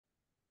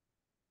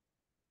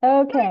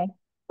Okay,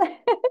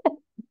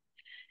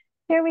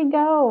 here we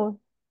go.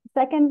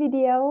 Second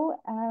video,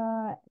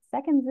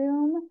 second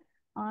Zoom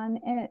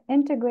on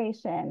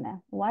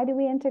integration. Why do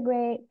we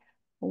integrate?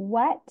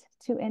 What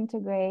to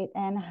integrate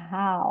and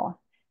how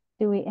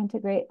do we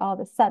integrate all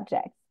the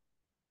subjects?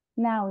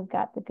 Now we've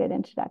got the good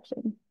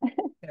introduction.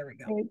 There we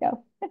go. There we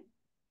go.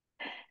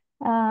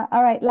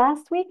 All right,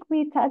 last week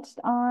we touched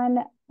on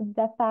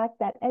the fact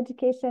that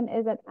education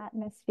is an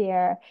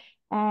atmosphere.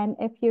 And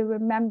if you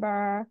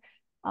remember,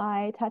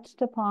 I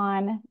touched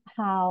upon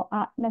how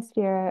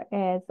atmosphere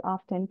is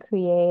often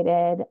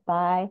created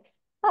by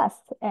us,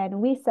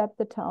 and we set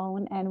the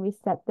tone and we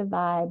set the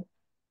vibe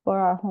for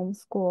our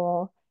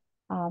homeschool,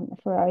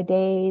 for our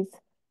days,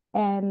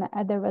 and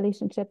the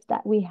relationships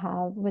that we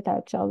have with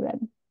our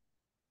children.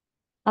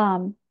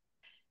 Um,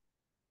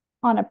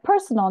 on a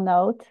personal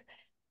note,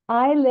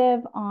 I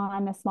live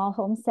on a small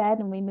homestead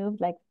and we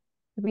moved like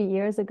 3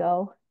 years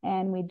ago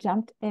and we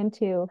jumped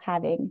into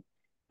having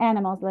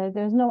animals.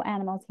 There's no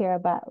animals here,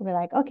 but we're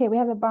like, okay, we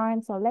have a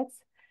barn, so let's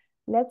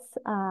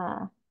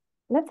uh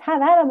let's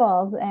have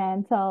animals.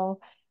 And so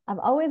I've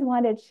always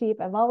wanted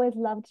sheep. I've always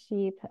loved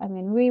sheep. I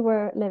mean, we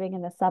were living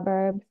in the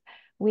suburbs.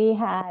 We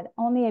had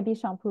only a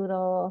Bichon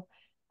poodle.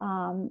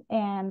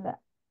 And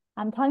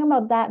I'm talking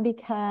about that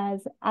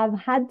because I've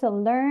had to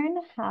learn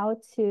how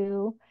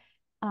to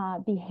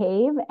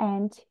behave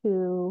and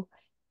to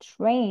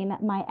train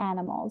my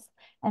animals.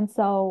 And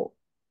so,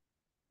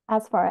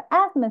 as for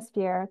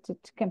atmosphere, to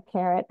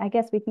compare it, I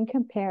guess we can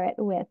compare it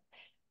with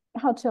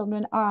how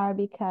children are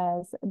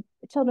because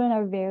children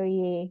are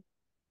very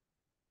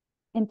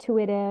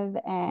intuitive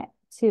and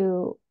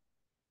to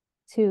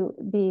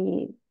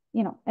the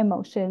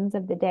emotions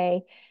of the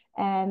day,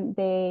 and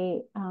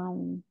they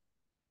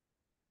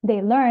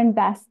learn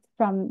best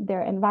from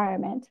their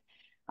environment.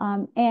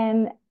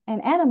 And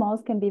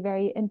animals can be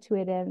very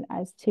intuitive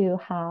as to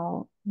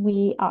how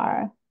we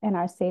are in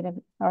our state of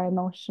our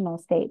emotional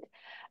state.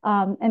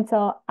 And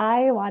so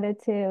I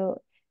wanted to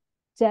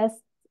just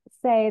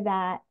say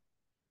that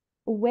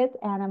with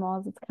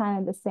animals, it's kind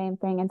of the same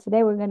thing. And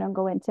today we're going to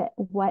go into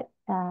what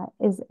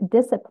is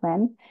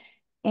discipline,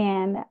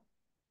 and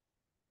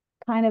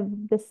kind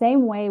of the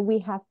same way we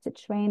have to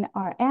train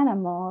our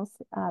animals,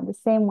 the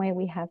same way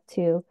we have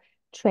to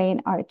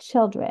train our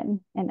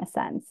children in a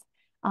sense.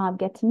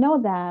 Get to know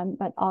them,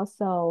 but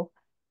also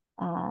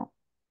uh,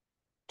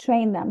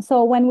 train them.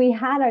 So when we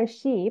had our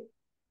sheep,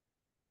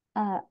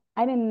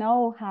 I didn't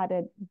know how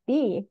to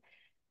be,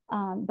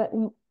 but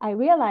I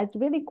realized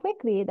really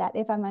quickly that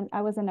if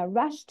I was in a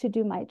rush to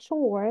do my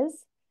chores,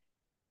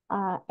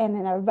 and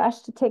in a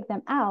rush to take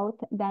them out,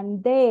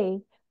 then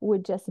they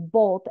would just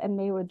bolt and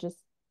they were just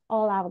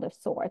all out of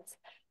sorts.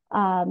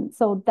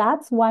 So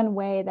that's one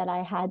way that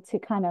I had to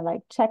kind of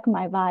like check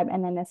my vibe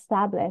and then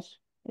establish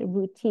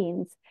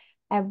routines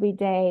every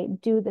day,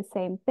 do the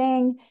same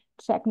thing,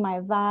 check my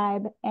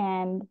vibe,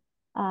 and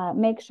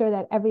make sure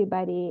that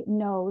everybody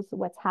knows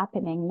what's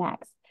happening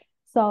next.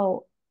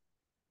 So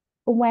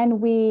when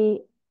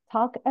we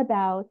talk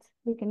about,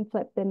 we can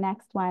flip the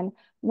next one.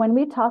 When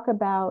we talk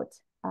about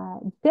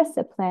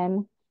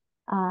discipline,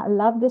 I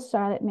love this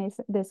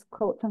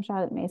quote from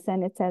Charlotte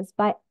Mason. It says,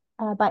 by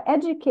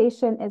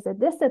education is a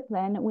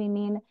discipline, we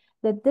mean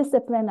the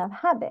discipline of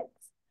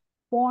habits,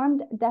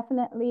 formed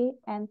definitely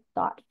and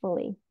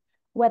thoughtfully,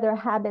 whether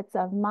habits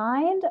of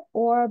mind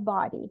or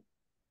body.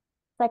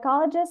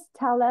 Psychologists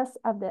tell us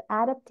of the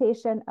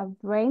adaptation of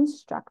brain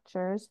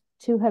structures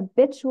to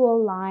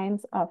habitual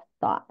lines of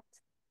thought,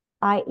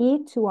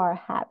 i.e., to our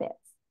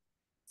habits.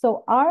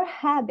 So our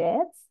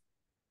habits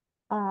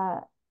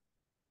uh,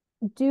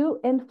 do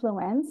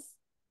influence,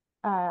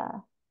 uh,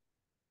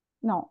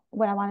 no,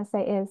 what I want to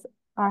say is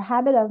our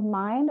habit of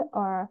mind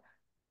or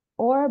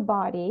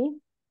body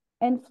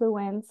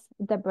influence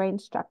the brain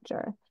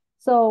structure.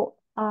 So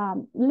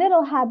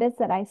little habits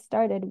that I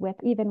started with,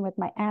 even with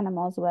my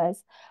animals,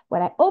 was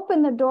when I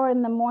open the door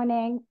in the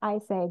morning, I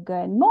say,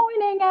 "Good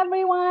morning,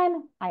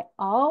 everyone." I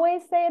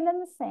always say it in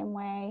the same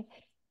way.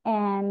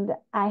 And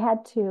I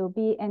had to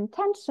be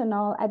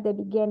intentional at the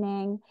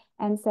beginning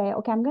and say,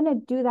 okay, I'm going to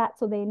do that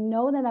so they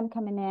know that I'm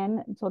coming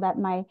in, so that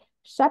my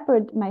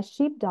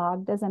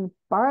sheepdog doesn't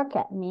bark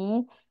at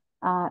me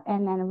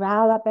and then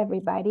rile up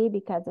everybody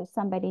because there's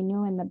somebody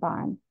new in the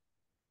barn.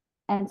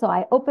 And so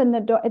I open the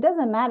door. It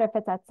doesn't matter if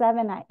it's at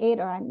 7, at 8,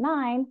 or at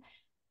 9.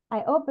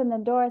 I open the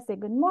door, say,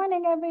 "Good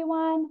morning,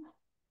 everyone."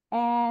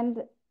 And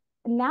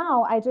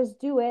now I just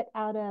do it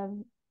out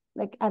of,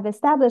 like, I've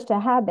established a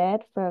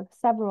habit for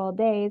several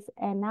days,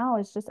 and now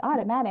it's just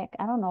automatic.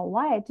 I don't know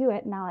why I do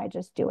it. Now I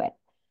just do it.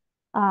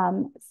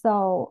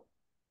 So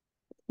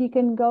you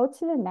can go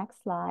to the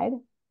next slide.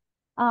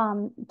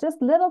 Just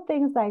little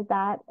things like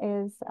that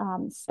is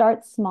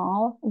start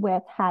small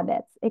with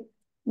habits.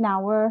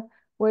 Now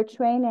we're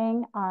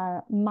training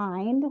our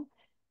mind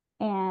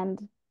and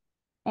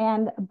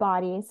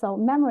body. So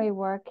memory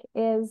work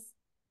is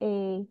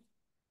a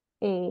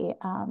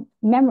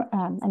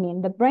I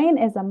mean, the brain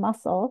is a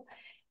muscle,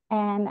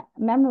 and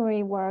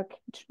memory work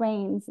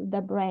trains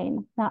the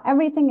brain. Now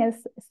everything is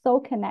so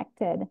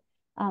connected.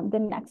 The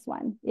next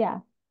one. Yeah.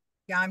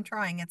 Yeah, I'm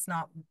trying. It's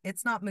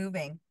not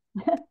moving.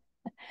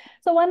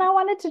 So when I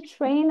wanted to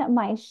train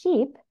my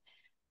sheep,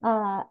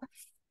 uh,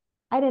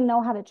 I didn't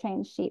know how to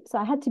train sheep. So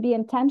I had to be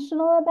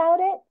intentional about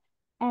it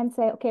and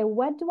say, okay,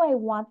 what do I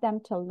want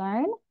them to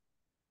learn?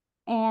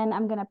 And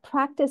I'm going to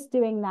practice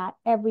doing that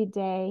every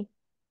day,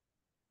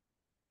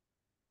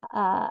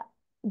 uh,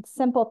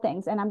 simple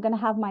things. And I'm going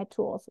to have my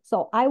tools.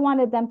 So I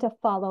wanted them to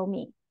follow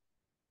me.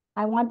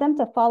 I want them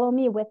to follow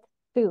me with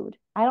food.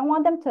 I don't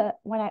want them to,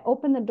 when I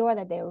open the door,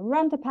 that they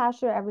run to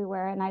pasture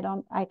everywhere and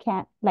I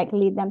can't like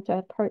lead them to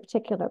a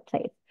particular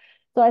place.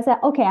 So I said,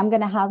 okay, I'm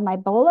going to have my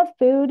bowl of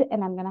food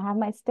and I'm going to have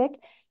my stick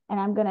and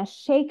I'm going to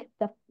shake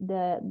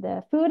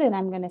the food and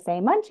I'm going to say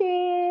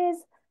munchies.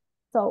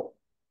 So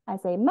I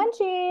say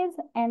munchies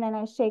and then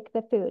I shake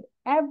the food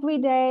every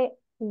day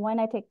when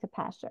I take to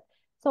pasture.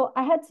 So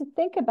I had to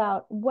think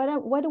about what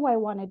do I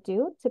want to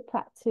do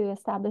to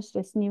establish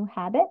this new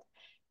habit,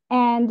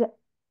 and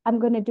I'm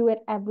going to do it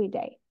every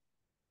day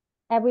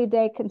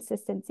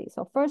consistency.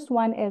 So first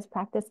one is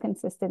practice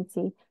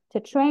consistency, to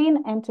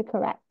train and to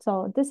correct.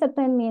 So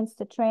discipline means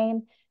to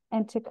train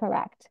and to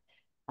correct.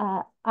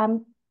 Uh,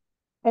 I'm,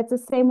 it's the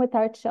same with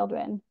our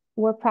children.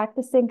 We're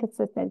practicing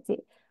consistency.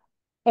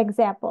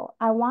 Example,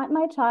 I want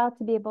my child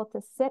to be able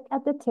to sit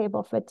at the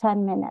table for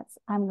 10 minutes.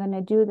 I'm going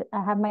to do,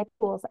 I have my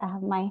tools. I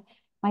have my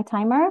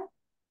timer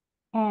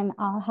and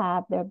I'll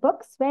have their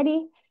books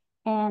ready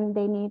and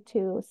they need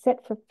to sit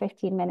for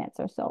 15 minutes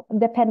or so,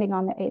 depending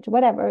on their age,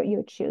 whatever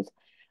you choose.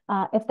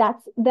 If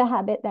that's the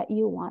habit that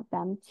you want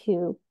them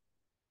to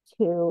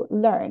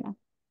learn.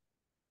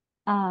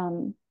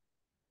 Um,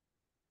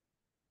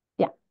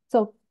 yeah,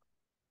 so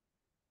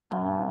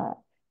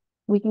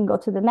we can go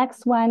to the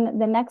next one.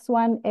 The next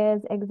one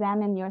is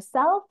examine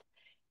yourself.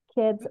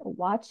 Kids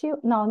watch you.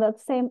 No, the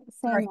same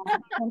Sorry.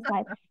 one, same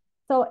slide.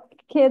 So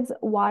kids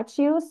watch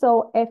you.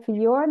 So if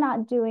you're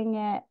not doing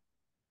it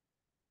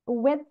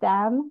with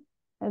them,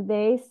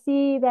 they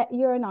see that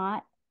you're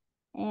not,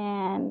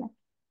 and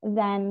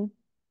then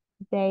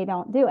they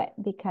don't do it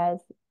because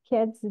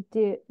kids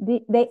do,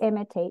 they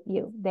imitate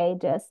you. They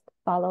just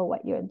follow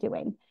what you're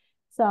doing.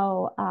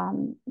 So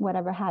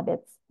whatever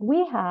habits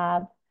we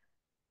have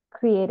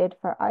created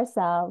for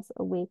ourselves,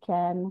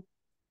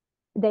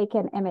 they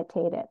can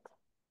imitate it.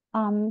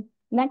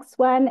 Next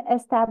one,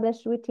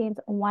 establish routines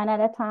one at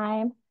a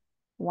time,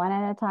 one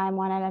at a time,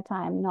 one at a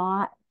time,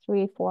 not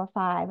three, four,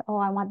 five. Oh,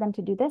 I want them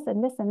to do this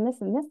and this and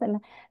this and this. And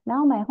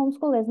now my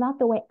homeschool is not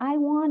the way I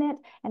want it.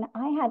 And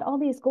I had all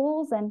these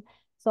goals. And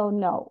so,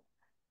 no,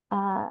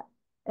 uh,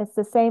 it's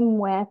the same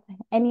with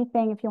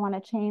anything. If you want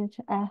to change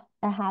a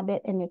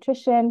habit in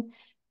nutrition,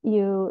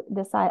 you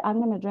decide,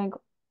 I'm going to drink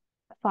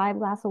 5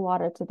 glasses of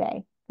water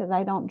today because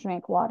I don't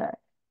drink water.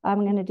 I'm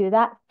going to do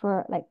that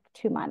for like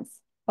 2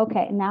 months.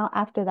 Okay, now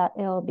after that,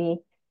 it'll be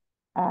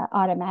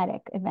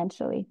automatic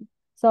eventually.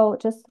 So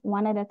just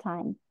one at a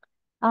time.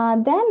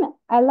 Then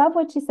I love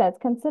what she says,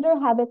 consider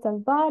habits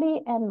of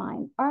body and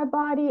mind. Our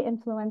body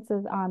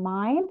influences our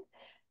mind.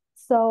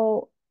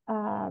 So,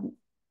 and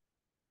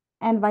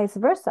vice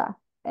versa.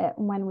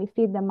 When we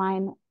feed the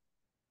mind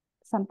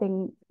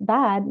something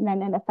bad,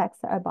 then it affects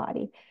our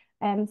body.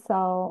 And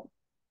so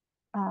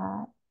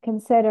uh,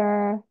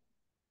 consider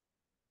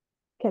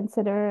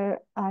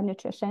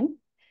nutrition.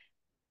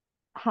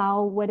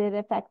 How would it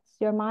affect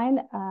your mind?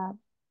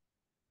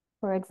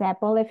 For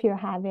example, if you're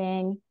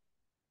having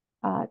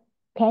uh,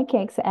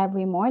 pancakes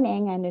every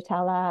morning and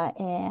Nutella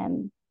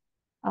and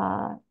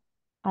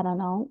I don't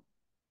know,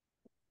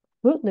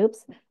 Fruit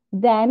Loops,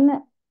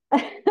 then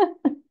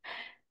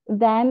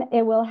then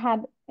it will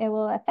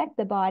affect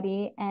the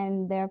body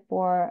and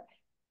therefore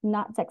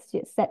not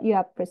set you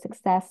up for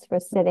success for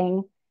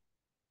sitting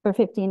for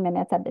 15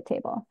 minutes at the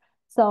table.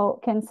 So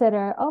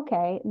consider,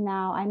 okay,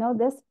 now I know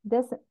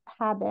this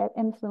habit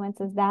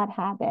influences that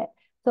habit.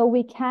 So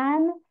we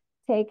can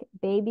take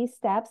baby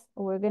steps.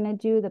 We're going to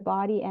do the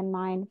body and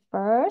mind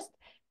first,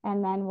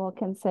 and then we'll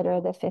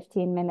consider the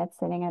 15 minutes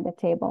sitting at the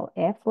table.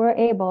 If we're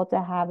able to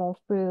have a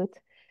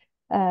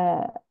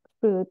uh,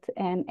 fruit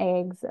and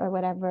eggs or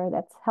whatever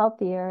that's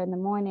healthier in the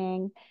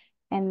morning,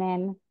 and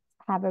then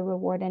have a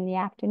reward in the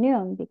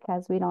afternoon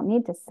because we don't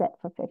need to sit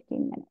for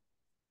 15 minutes.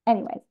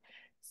 Anyways,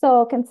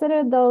 so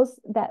consider those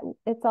that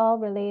it's all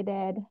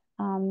related.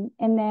 And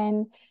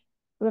then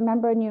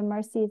remember new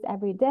mercies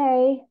every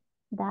day,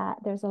 that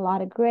there's a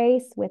lot of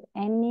grace with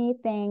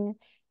anything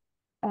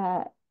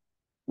uh,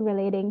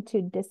 relating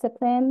to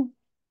discipline,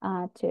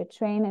 to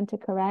train and to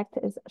correct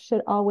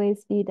should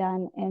always be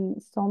done in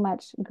so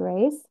much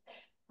grace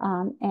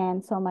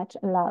and so much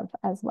love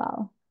as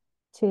well.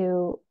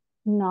 To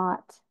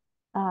not,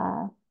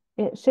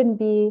 it shouldn't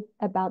be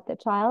about the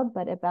child,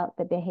 but about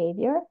the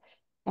behavior.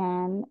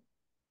 And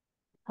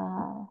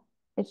uh,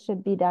 it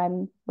should be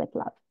done with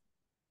love.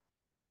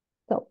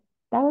 So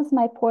that was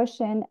my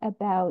portion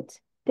about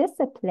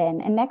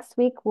discipline. And next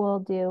week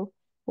we'll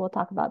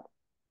talk about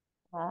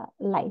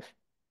life.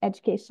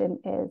 Education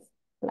is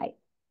life.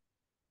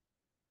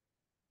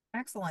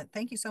 Excellent.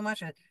 Thank you so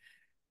much.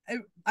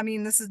 I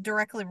mean, this is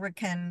directly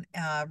can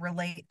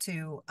relate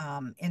to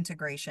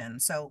integration.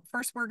 So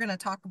first we're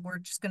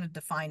just going to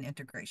define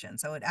integration.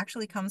 So it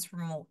actually comes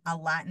from a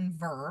Latin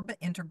verb,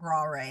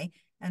 integrare,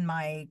 and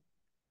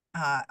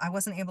I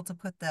wasn't able to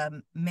put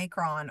the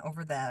macron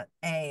over the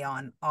A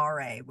on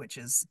RA, which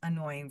is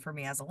annoying for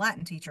me as a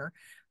Latin teacher.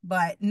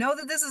 But know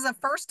that this is a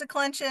first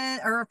declension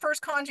or a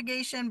first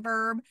conjugation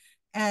verb.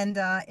 And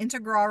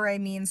integrare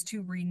means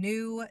to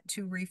renew,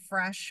 to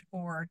refresh,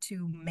 or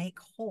to make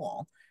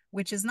whole,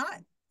 which is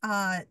not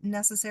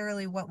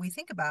necessarily what we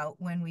think about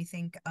when we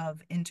think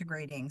of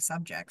integrating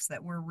subjects,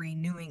 that we're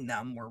renewing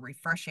them, we're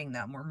refreshing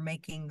them, we're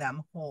making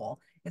them whole.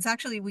 It's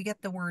actually, we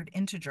get the word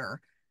integer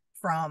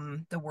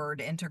from the word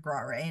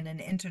integrare. And an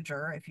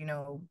integer, if you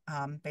know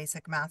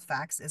basic math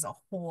facts, is a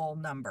whole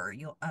number.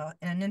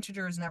 An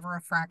integer is never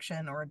a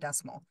fraction or a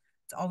decimal.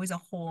 It's always a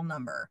whole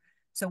number.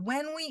 So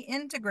when we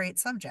integrate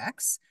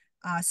subjects,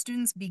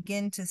 students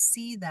begin to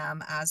see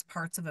them as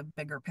parts of a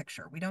bigger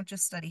picture. We don't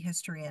just study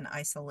history in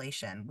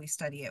isolation. We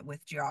study it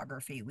with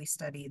geography. We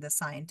study the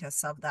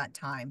scientists of that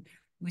time.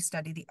 We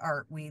study the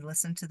art. We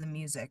listen to the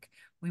music.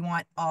 We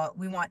want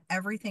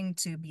everything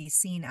to be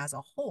seen as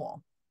a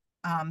whole,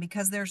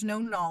 because there's no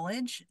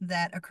knowledge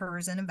that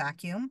occurs in a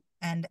vacuum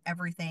and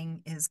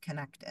everything is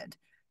connected.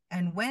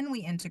 And when we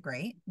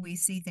integrate, we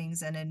see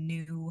things in a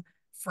new,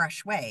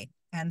 fresh way.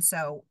 And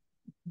so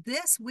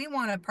we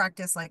want to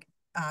practice like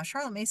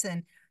Charlotte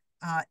Mason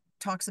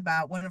talks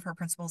about. One of her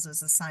principles is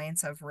the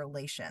science of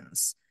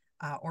relations,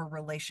 or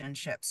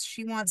relationships.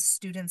 She wants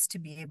students to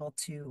be able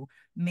to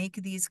make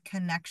these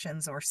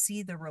connections or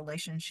see the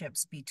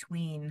relationships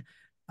between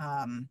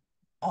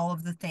all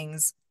of the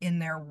things in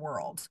their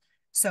world.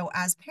 So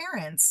as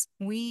parents,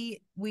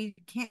 we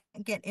can't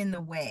get in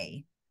the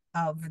way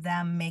of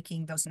them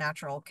making those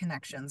natural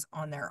connections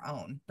on their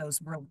own,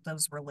 those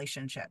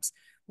relationships.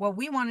 What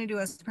we want to do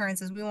as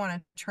parents is we want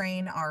to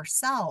train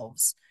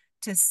ourselves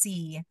to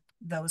see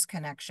those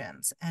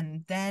connections,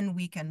 and then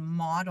we can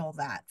model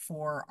that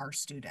for our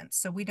students.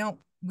 So we don't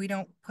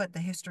put the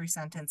history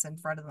sentence in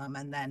front of them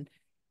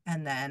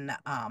and then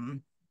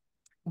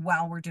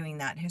while we're doing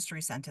that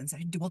history sentence,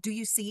 well, do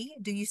you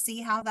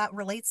see how that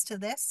relates to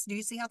this? Do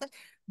you see how that?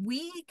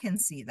 We can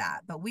see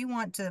that, but we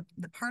want to,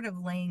 the part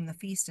of laying the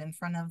feast in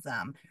front of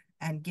them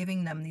and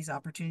giving them these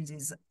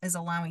opportunities is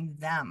allowing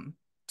them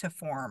to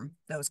form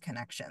those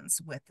connections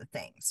with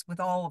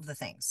all of the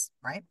things,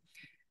 right?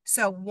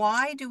 So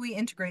why do we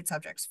integrate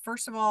subjects?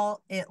 First of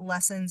all, it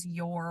lessens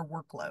your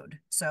workload.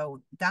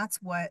 So that's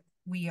what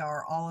we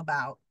are all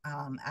about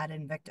at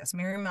Invictus.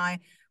 Miriam and I,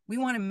 we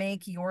want to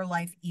make your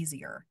life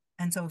easier.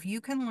 And so if you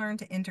can learn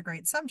to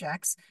integrate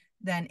subjects,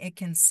 then it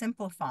can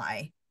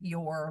simplify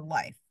your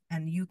life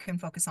and you can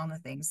focus on the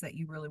things that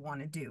you really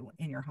want to do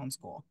in your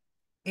homeschool.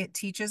 It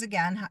teaches,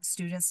 again,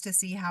 students to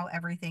see how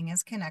everything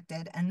is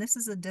connected. And this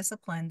is a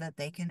discipline that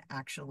they can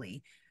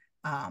actually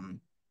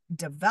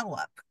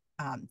develop,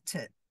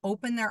 to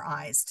open their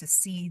eyes to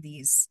see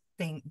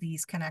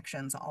these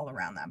connections all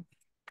around them.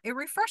 It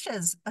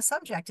refreshes a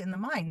subject in the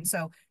mind.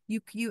 So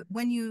you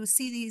when you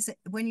see these,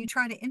 when you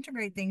try to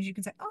integrate things, you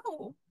can say,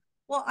 oh,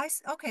 well,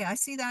 I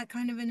see that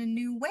kind of in a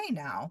new way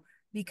now,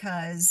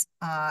 because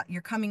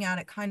you're coming at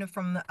it kind of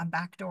from a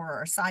back door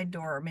or a side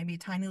door, or maybe a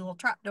tiny little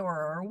trap door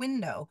or a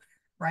window,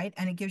 right?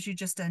 And it gives you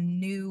just a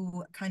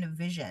new kind of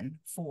vision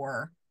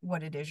for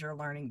what it is you're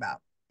learning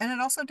about. And it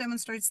also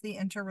demonstrates the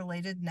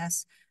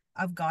interrelatedness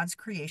of God's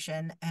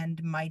creation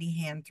and mighty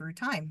hand through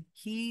time.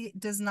 God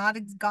does not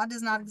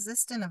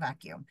exist in a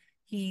vacuum.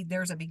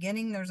 There's a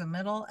beginning, there's a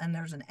middle, and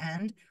there's an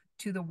end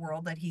to the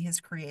world that he has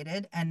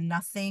created, and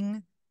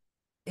nothing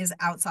is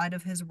outside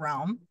of his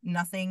realm.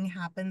 Nothing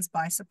happens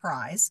by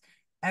surprise.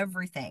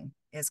 Everything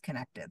is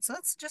connected. So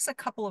that's just a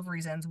couple of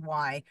reasons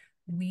why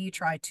we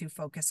try to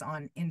focus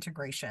on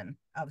integration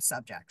of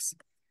subjects.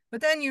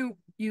 But then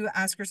you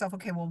ask yourself,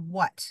 okay, well,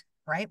 what,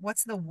 right?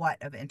 What's the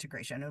what of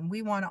integration? And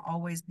we want to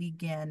always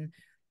begin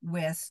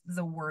with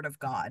the Word of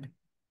God,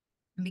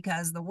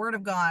 because the Word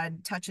of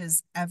God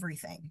touches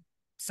everything.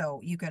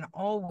 So you can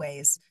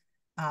always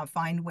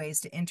find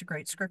ways to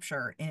integrate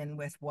Scripture in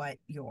with what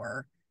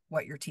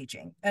you're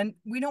teaching. And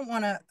we don't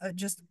want to,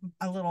 just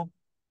a little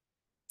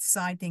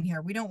side thing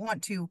here, we don't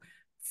want to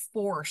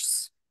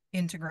force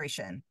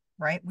integration,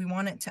 right? We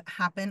want it to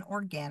happen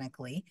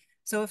organically.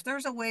 So if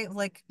there's a way,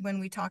 like when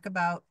we talk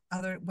about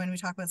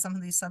some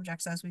of these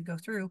subjects as we go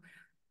through,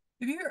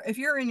 if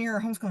you're in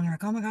your homeschool and you're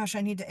like, oh my gosh,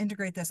 I need to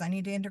integrate this, I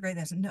need to integrate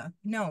this.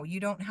 No, you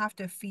don't have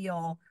to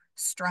feel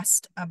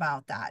stressed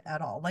about that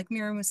at all. Like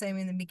Miriam was saying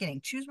in the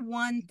beginning, choose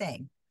one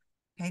thing.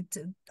 Okay,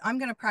 I'm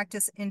going to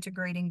practice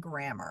integrating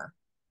grammar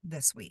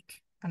this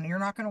week, and you're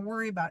not going to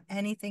worry about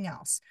anything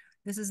else.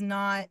 This is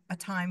not a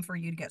time for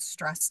you to get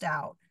stressed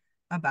out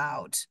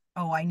about,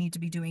 oh, I need to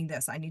be doing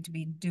this, I need to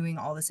be doing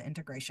all this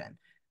integration,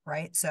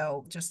 right?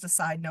 So just a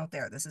side note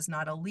there, this is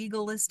not a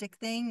legalistic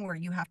thing where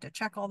you have to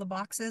check all the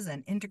boxes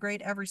and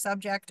integrate every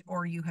subject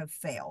or you have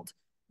failed.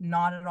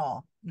 Not at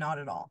all, not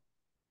at all.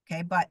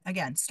 Okay, but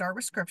again, start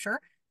with Scripture.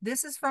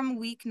 This is from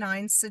week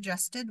 9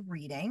 suggested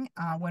reading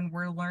when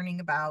we're learning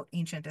about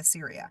ancient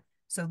Assyria.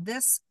 So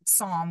this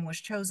psalm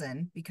was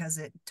chosen because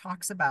it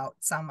talks about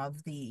some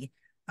of the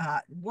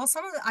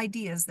some of the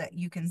ideas that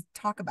you can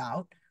talk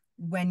about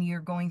when you're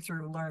going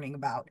through learning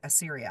about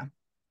Assyria.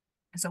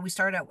 So we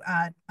start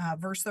at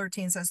verse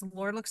 13 says, the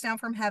Lord looks down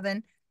from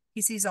heaven.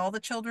 He sees all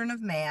the children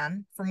of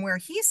man. From where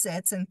he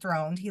sits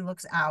enthroned, he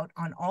looks out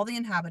on all the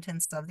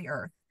inhabitants of the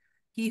earth.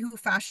 He who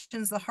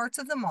fashions the hearts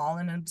of them all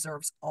and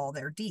observes all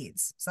their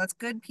deeds. So that's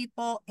good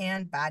people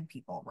and bad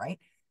people, right?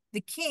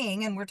 The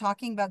king, and we're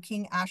talking about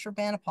King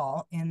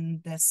Ashurbanipal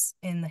in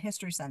the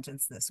history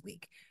sentence this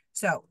week.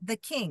 So the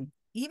king,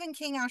 even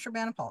King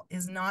Ashurbanipal,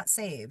 is not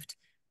saved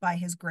by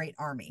his great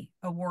army.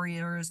 A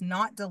warrior is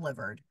not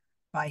delivered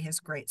by his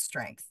great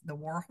strength. The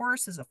war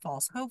horse is a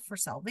false hope for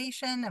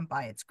salvation, and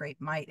by its great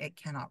might it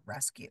cannot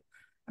rescue.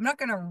 I'm not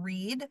going to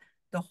read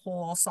the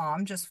whole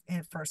psalm just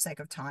for sake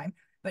of time,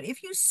 but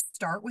if you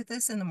start with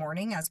this in the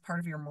morning as part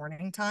of your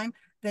morning time,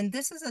 then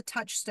this is a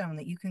touchstone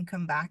that you can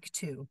come back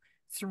to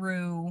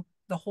through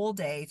the whole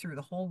day, through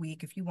the whole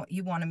week. If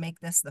you want to make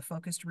this the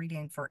focused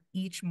reading for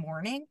each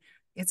morning,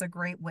 it's a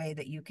great way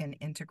that you can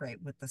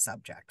integrate with the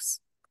subjects.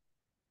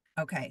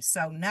 Okay,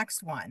 so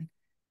next one.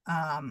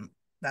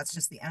 That's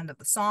just the end of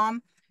the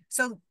psalm.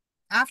 So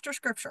after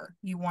scripture,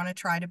 you want to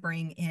try to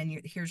bring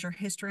in, here's your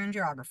history and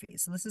geography.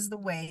 So this is the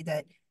way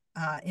that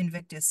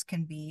Invictus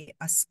can be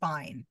a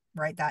spine,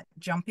 right? That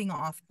jumping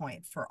off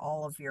point for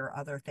all of your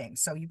other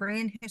things. So you bring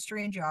in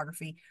history and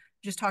geography,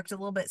 just talked a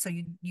little bit. So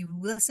you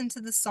listen to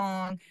the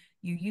song,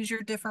 you use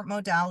your different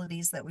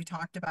modalities that we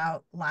talked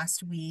about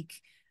last week.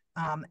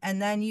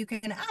 And then you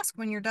can ask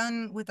when you're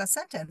done with a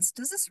sentence,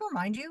 does this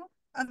remind you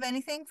of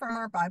anything from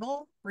our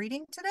Bible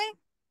reading today?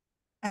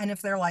 And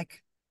if they're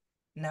like,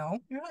 no,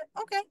 you're like,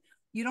 okay,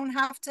 you don't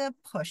have to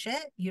push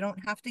it. You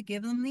don't have to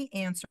give them the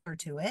answer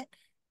to it.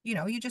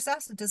 You just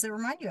ask, does it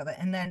remind you of it?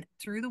 And then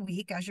through the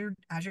week, as you're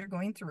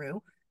going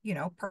through,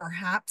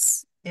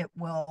 perhaps it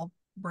will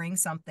bring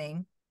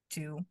something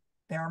to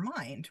their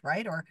mind,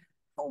 right? Or,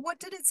 oh, what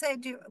did it say?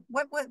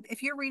 What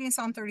if you're reading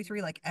Psalm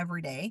 33 like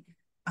every day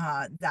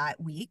that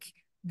week,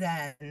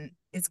 then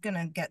it's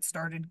gonna get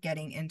started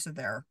getting into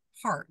their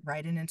heart,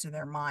 right? And into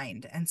their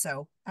mind. And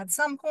so at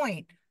some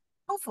point,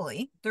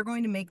 hopefully they're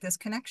going to make this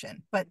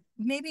connection, but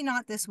maybe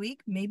not this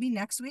week, maybe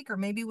next week, or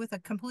maybe with a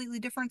completely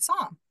different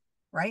psalm,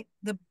 right?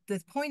 The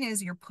point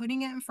is you're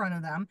putting it in front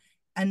of them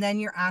and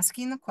then you're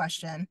asking the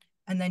question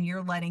and then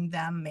you're letting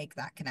them make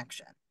that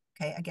connection.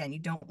 Okay, again, you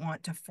don't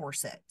want to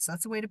force it. So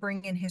that's a way to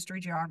bring in history,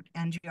 history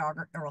and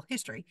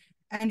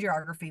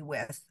geography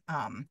with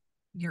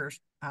your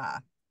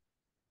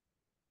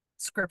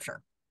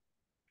scripture.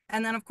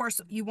 And then, of course,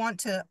 you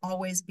want to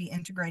always be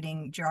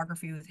integrating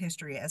geography with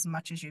history as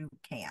much as you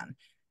can,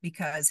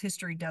 because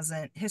history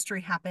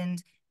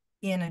happened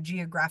in a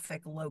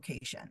geographic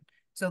location.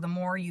 So the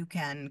more you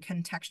can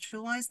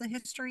contextualize the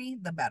history,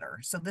 the better.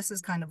 So this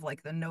is kind of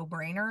like the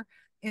no-brainer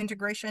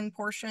integration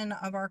portion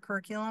of our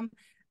curriculum.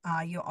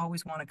 You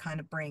always want to kind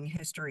of bring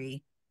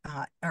history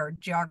or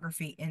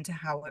geography into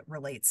how it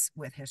relates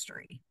with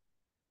history.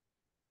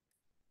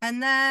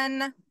 And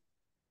then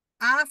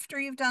after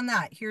you've done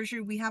that,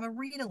 we have a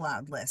read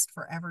aloud list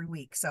for every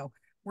week. So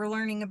we're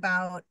learning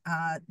about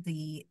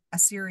the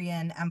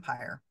Assyrian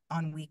Empire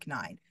on week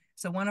 9.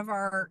 So one of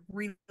our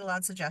read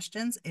aloud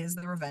suggestions is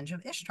The Revenge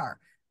of Ishtar,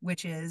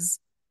 which is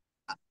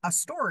a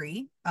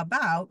story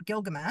about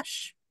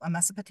Gilgamesh, a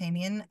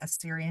Mesopotamian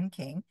Assyrian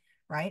king,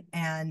 right?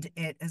 And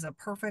it is a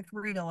perfect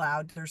read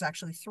aloud. There's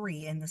actually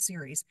 3 in the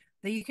series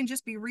that you can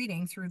just be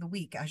reading through the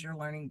week as you're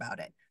learning about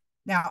it.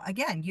 Now,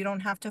 again, you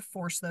don't have to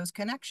force those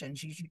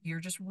connections. You're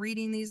just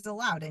reading these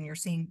aloud and you're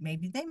seeing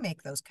maybe they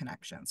make those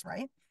connections,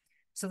 right?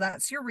 So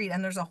that's your read,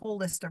 and there's a whole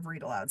list of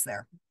read alouds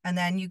there. And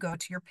then you go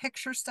to your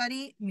picture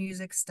study,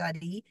 music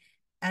study,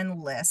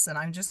 and lists. And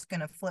I'm just going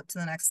to flip to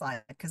the next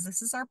slide because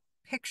this is our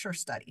picture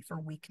study for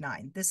week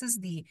 9. This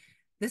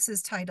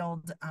is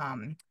titled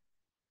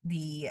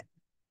the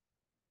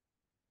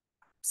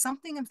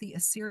something of the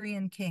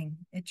Assyrian king.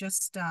 It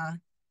just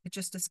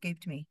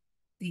escaped me.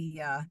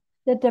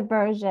 The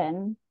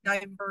diversion.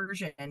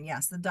 Diversion,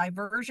 yes, the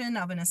diversion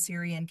of an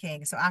Assyrian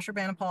king. So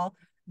Ashurbanipal,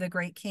 the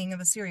great king of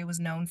Assyria, was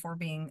known for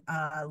being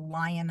a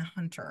lion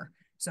hunter.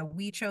 So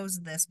we chose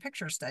this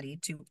picture study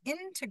to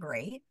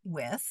integrate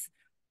with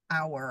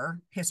our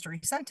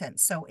history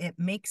sentence. So it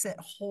makes it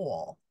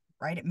whole,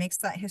 right? It makes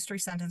that history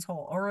sentence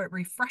whole, or it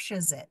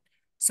refreshes it.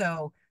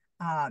 So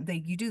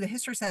you do the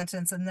history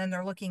sentence and then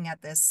they're looking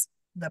at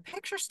the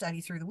picture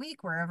study through the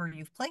week, wherever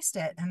you've placed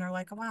it. And they're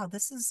like, oh, wow,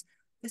 this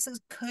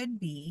could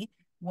be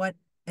what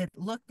it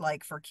looked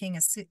like for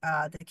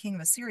the king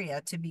of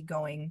Assyria to be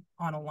going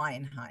on a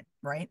lion hunt,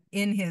 right?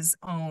 In his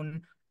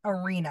own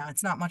arena.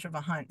 It's not much of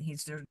a hunt.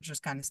 He's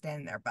just kind of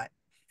standing there, but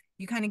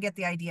you kind of get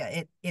the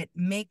idea. It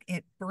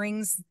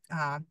brings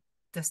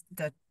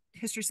the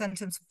history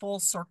sentence full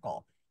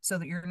circle so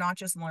that you're not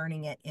just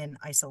learning it in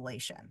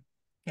isolation.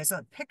 Okay,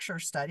 so picture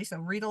study. So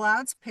read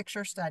alouds,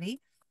 picture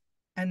study.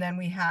 And then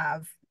we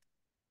have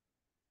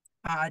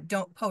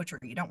Don't poetry.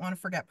 You don't want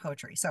to forget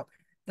poetry. So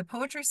the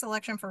poetry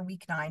selection for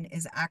week 9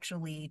 is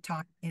actually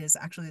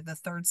the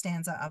third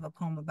stanza of a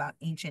poem about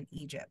ancient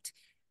Egypt.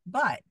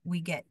 But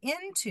we get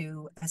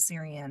into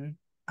Assyrian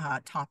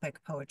topic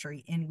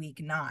poetry in week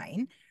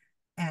 9,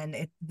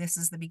 and this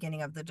is the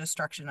beginning of the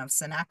destruction of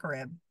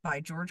Sennacherib by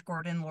George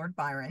Gordon Lord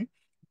Byron.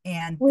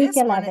 And Week this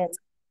one 11.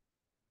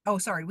 oh,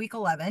 sorry, week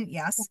 11,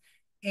 yes.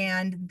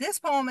 And this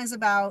poem is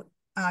about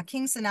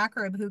King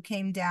Sennacherib, who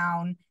came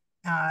down,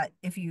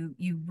 if you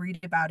read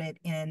about it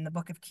in the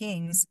Book of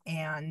Kings,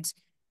 and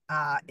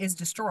is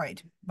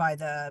destroyed by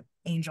the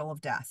angel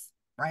of death,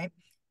 right?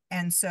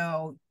 And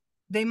so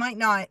they might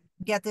not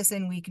get this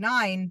in week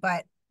 9,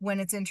 but when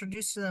it's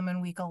introduced to them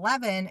in week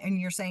 11, and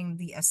you're saying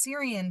the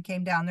Assyrian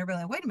came down, they're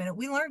like, wait a minute,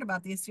 we learned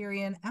about the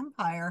Assyrian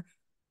Empire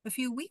a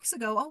few weeks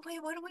ago. Oh,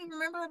 wait, what do we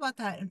remember about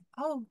that? And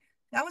oh,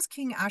 that was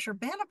King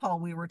Ashurbanipal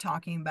we were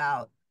talking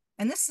about.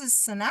 And this is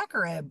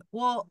Sennacherib.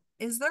 Well,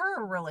 is there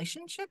a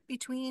relationship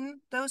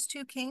between those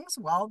two kings?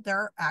 Well,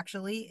 there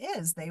actually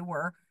is. They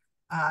were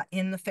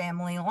in the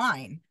family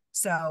line.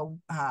 So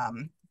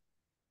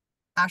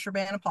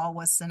Ashurbanipal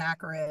was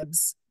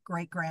Sennacherib's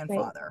great Great.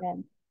 grandfather.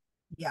 Then.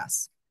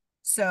 Yes.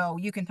 So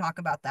you can talk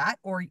about that.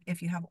 Or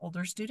if you have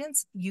older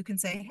students, you can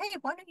say, hey,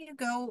 why don't you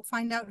go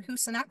find out who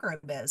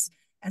Sennacherib is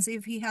and see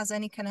if he has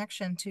any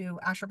connection to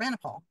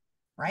Ashurbanipal,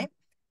 right?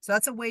 So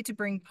that's a way to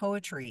bring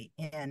poetry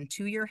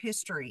into your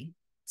history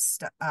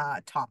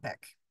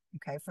topic,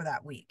 okay, for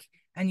that week.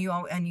 And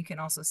you can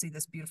also see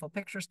this beautiful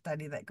picture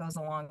study that goes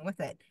along with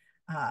it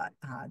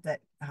that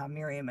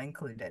Miriam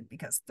included,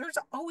 because there's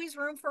always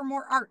room for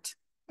more art.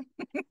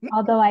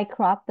 Although I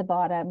cropped the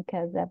bottom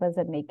because I was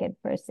a naked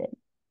person.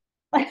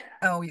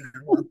 Oh, yeah.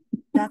 Well,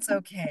 that's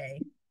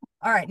okay.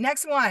 All right.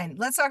 Next one.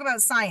 Let's talk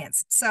about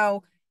science.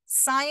 So,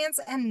 science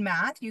and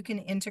math you can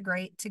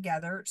integrate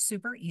together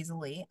super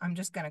easily. I'm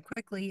just going to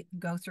quickly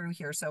go through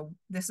here. So,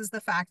 this is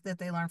the fact that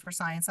they learned for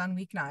science on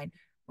week 9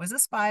 was a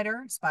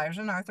spider. Spider's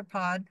an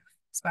arthropod.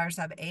 Spiders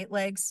have 8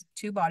 legs,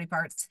 2 body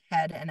parts,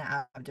 head, and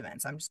abdomen.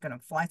 So, I'm just going to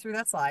fly through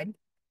that slide.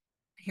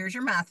 Here's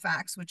your math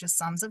facts, which is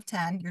sums of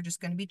 10. You're just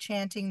going to be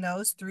chanting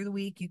those through the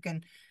week. You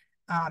can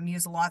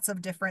use lots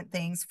of different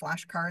things,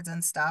 flashcards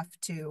and stuff,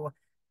 to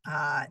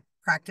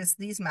practice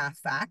these math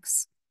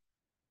facts.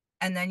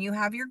 And then you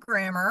have your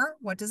grammar.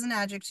 What does an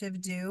adjective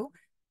do?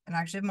 An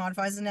adjective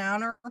modifies a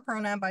noun or a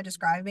pronoun by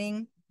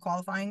describing,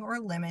 qualifying, or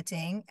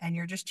limiting. And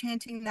you're just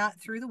chanting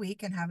that through the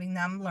week and having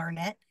them learn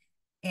it.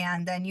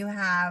 And then you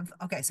have,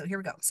 okay, so here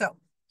we go. So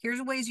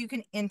here's ways you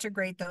can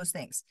integrate those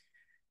things.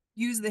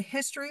 Use the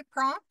history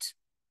prompt,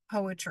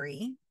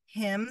 poetry,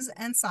 hymns,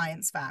 and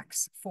science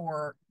facts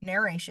for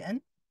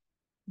narration,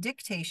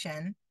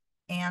 dictation,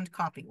 and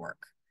copy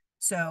work.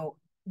 So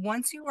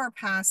once you are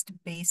past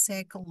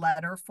basic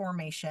letter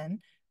formation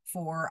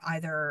for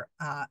either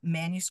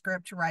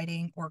manuscript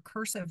writing or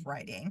cursive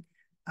writing,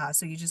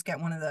 so you just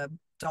get one of the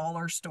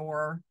dollar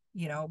store,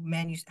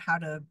 how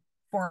to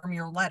form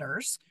your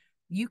letters,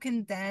 you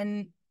can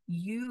then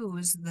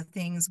use the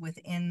things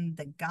within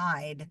the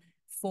guide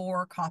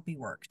for copy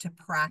work to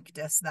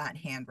practice that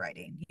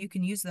handwriting. You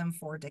can use them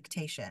for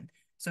dictation.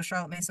 So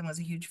Charlotte Mason was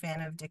a huge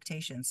fan of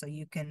dictation. So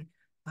you can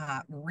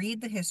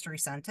read the history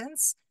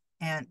sentence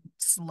and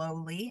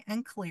slowly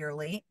and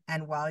clearly.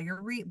 And while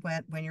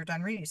when you're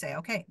done reading, you say,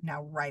 okay,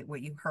 now write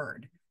what you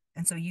heard.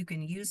 And so you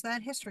can use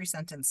that history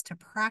sentence to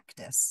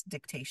practice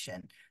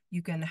dictation.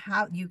 You can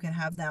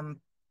have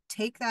them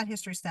take that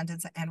history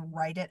sentence and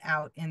write it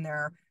out in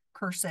their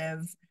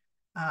cursive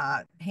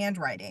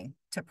handwriting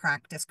to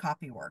practice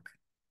copy work.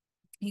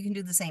 You can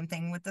do the same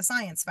thing with the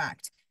science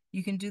fact.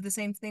 You can do the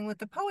same thing with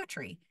the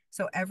poetry.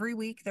 So every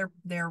week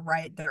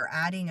they're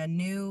adding a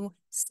new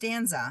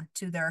stanza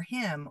to their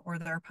hymn or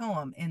their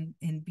poem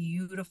in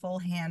beautiful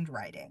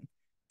handwriting.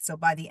 So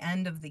by the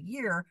end of the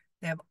year,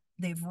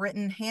 they've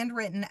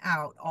handwritten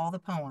out all the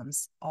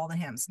poems, all the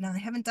hymns. Now they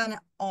haven't done it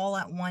all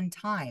at one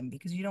time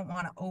because you don't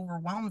want to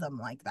overwhelm them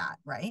like that,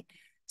 right?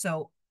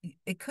 So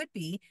it could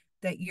be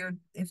that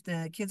if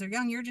the kids are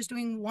young, you're just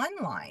doing one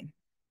line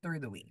through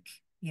the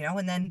week,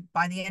 and then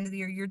by the end of the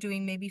year, you're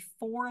doing maybe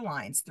 4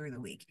 lines through the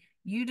week.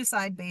 You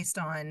decide based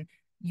on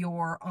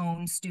your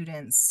own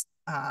students'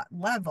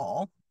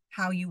 level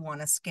how you want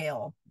to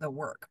scale the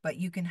work. But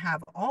you can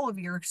have all of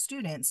your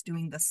students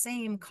doing the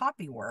same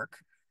copy work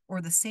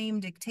or the same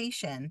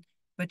dictation,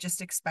 but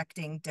just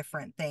expecting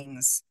different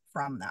things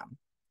from them.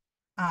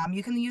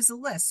 You can use the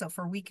list. So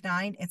for week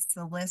 9, it's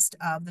the list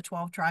of the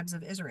 12 tribes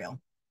of Israel.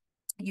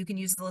 You can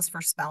use the list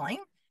for spelling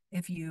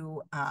if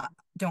you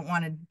don't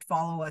want to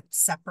follow a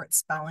separate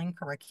spelling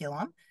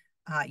curriculum.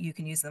 You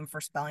can use them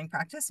for spelling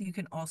practice. You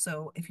can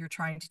also, if you're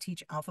trying to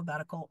teach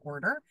alphabetical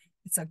order,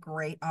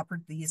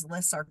 these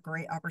lists are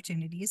great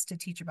opportunities to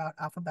teach about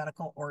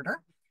alphabetical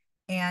order.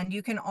 And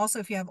you can also,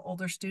 if you have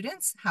older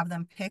students, have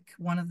them pick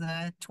one of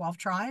the 12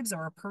 tribes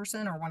or a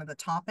person or one of the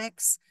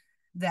topics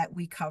that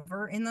we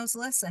cover in those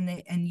lists,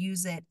 and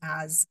use it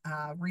as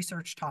a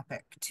research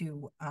topic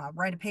to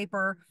write a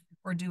paper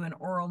or do an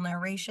oral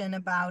narration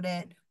about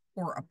it,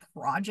 or a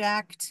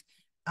project.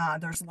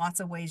 There's lots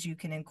of ways you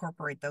can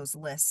incorporate those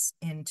lists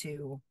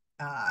into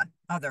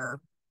other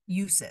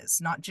uses,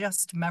 not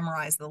just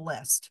memorize the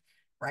list,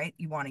 right?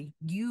 You want to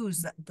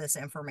use this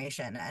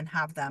information and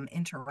have them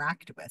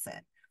interact with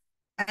it.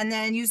 And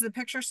then use the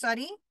picture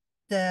study,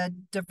 the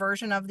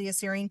diversion of the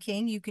Assyrian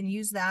king. You can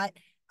use that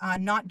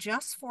not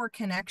just for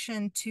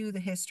connection to the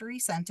history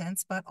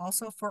sentence, but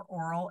also for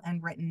oral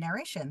and written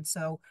narration.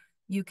 So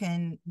you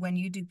can, when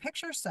you do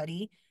picture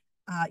study,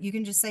 you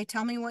can just say,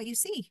 tell me what you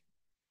see.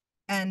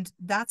 And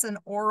that's an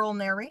oral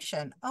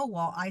narration. Oh,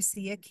 well, I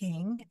see a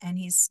king and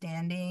he's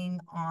standing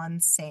on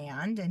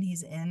sand and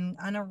he's in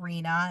an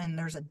arena and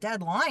there's a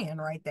dead lion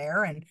right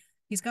there. And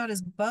he's got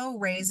his bow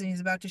raised and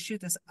he's about to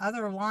shoot this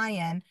other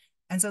lion.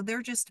 And so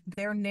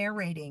they're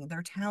narrating,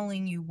 they're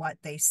telling you what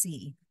they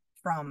see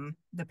from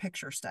the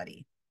picture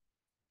study.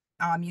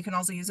 You can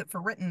also use it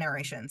for written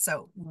narration.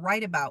 So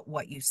write about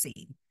what you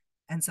see.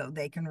 And so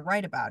they can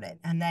write about it.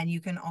 And then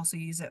you can also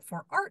use it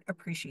for art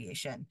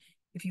appreciation.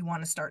 If you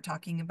want to start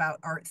talking about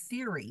art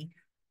theory,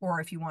 or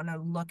if you want to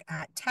look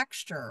at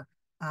texture,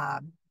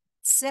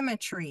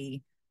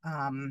 symmetry,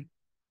 the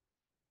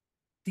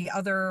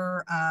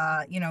other,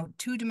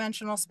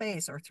 two-dimensional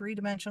space or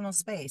three-dimensional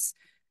space,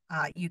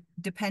 you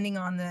depending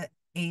on the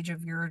age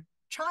of your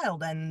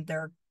child and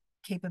their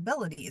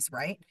capabilities,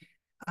 right?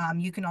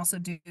 You can also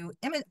do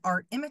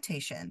art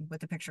imitation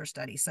with the picture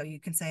study. So you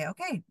can say,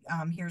 okay,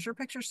 here's your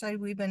picture study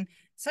we've been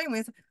studying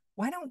with.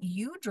 Why don't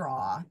you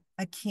draw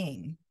a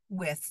king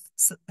with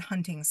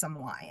hunting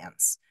some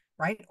lions,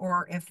 right?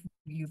 Or if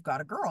you've got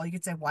a girl, you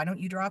could say, why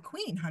don't you draw a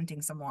queen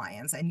hunting some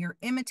lions? And you're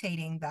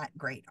imitating that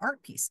great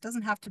art piece. It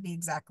doesn't have to be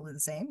exactly the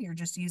same. You're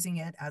just using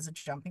it as a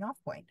jumping off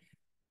point.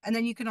 And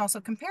then you can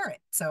also compare it.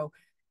 So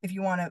if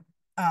you want to,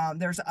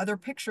 there's other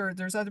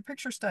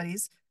picture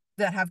studies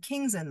that have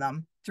kings in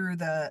them through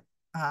the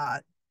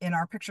in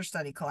our picture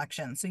study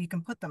collection. So you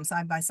can put them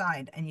side by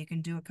side and you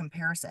can do a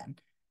comparison,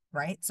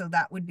 right? So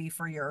that would be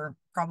for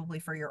probably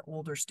for your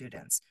older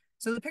students.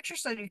 So the picture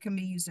study can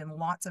be used in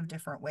lots of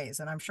different ways.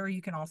 And I'm sure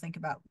you can all think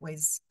about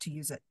ways to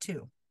use it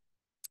too.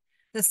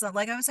 This,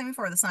 like I was saying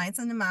before, the science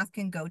and the math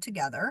can go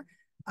together.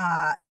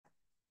 Uh,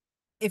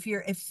 if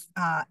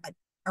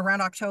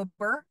around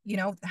October,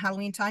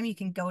 Halloween time, you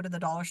can go to the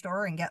dollar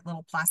store and get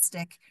little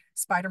plastic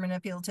spider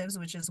manipulatives,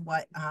 which is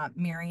what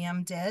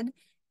Miriam did,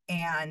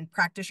 and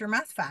practice your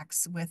math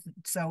facts with.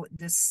 So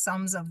this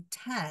sums of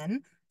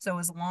 10. So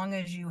as long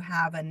as you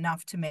have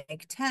enough to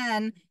make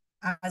 10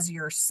 as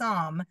your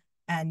sum,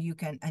 and you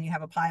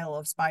have a pile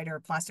of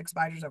plastic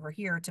spiders over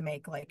here to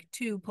make like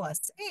 2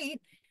 plus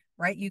 8,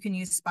 right? You can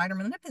use spider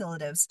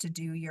manipulatives to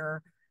do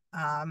your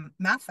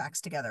math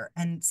facts together.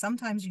 And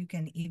sometimes you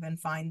can even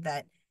find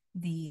that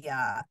the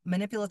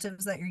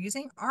manipulatives that you're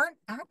using aren't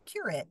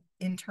accurate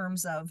in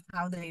terms of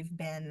how they've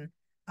been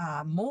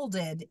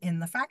molded in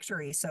the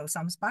factory. So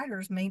some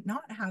spiders may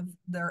not have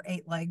their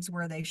 8 legs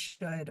where they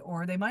should,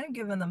 or they might have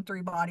given them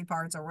 3 body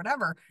parts or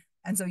whatever.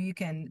 And so you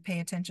can pay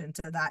attention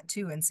to that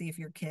too and see if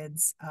your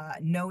kids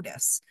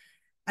notice.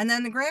 And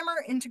then the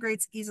grammar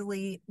integrates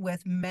easily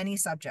with many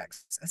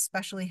subjects,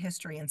 especially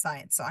history and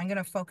science. So I'm going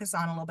to focus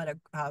on a little bit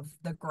of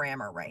the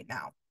grammar right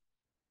now.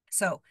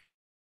 So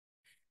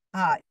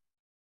uh,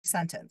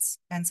 sentence.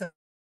 And so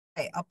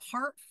okay,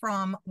 apart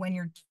from when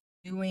you're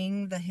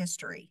doing the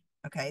history,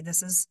 okay,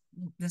 this is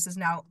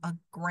now a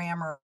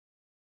grammar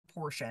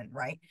portion,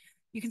 right?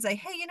 You can say,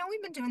 hey,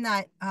 we've been doing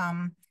that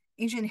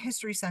ancient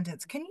history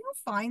sentence. Can you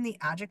find the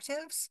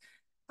adjectives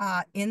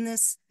in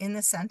this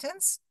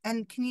sentence?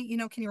 And can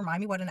you remind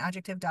me what an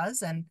adjective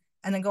does? And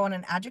then go on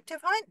an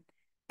adjective hunt.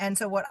 And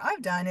so what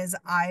I've done is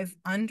I've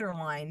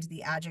underlined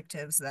the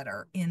adjectives that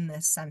are in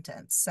this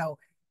sentence. So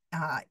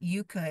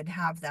you could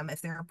have them,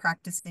 if they're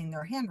practicing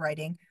their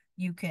handwriting,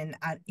 you can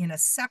at a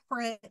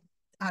separate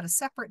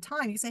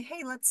time, you say,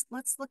 hey, let's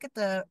look at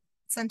the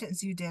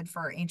sentence you did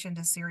for ancient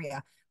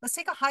Assyria. Let's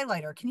take a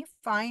highlighter. Can you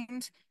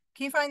find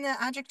the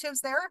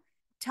adjectives there?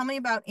 Tell me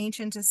about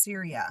ancient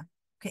Assyria.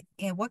 Okay,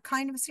 and what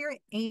kind of Assyria?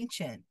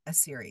 Ancient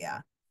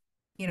Assyria.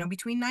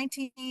 Between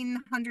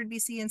 1900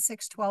 BC and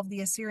 612,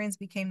 the Assyrians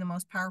became the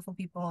most powerful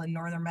people in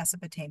northern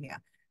Mesopotamia.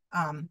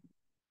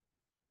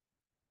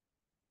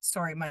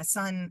 Sorry, my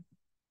son,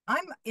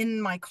 I'm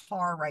in my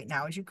car right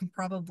now, as you can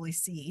probably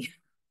see,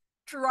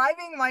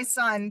 driving my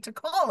son to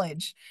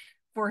college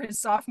for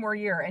his sophomore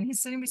year. And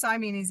he's sitting beside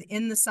me and he's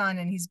in the sun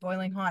and he's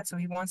boiling hot. So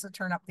he wants to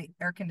turn up the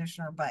air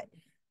conditioner, but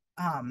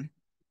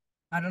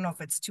I don't know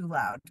if it's too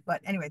loud.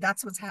 But anyway,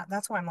 that's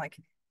why I'm like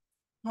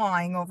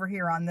pawing over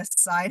here on this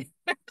side.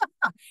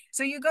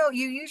 So you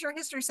use your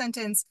history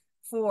sentence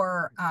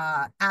for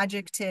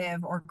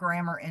adjective or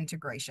grammar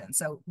integration.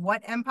 So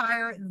what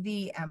empire?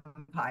 The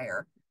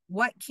empire.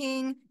 What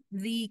king?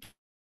 The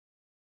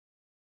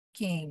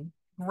king.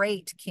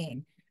 Great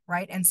king,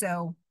 right? And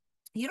so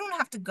you don't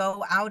have to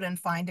go out and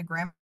find a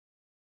grammar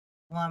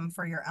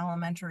for your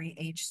elementary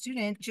age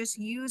student. Just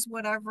use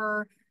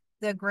whatever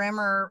the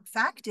grammar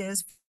fact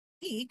is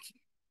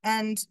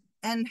and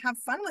have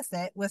fun with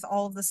it with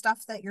all of the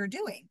stuff that you're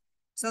doing.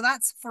 So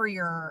that's for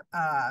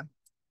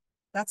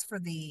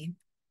the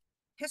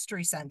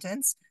history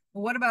sentence.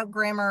 But what about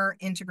grammar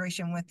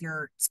integration with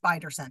your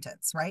spider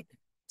sentence, right?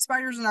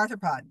 Spider's an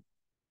arthropod.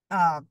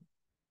 Uh,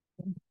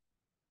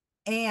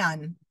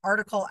 an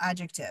article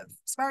adjective.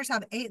 Spiders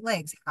have 8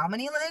 legs. How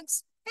many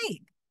legs?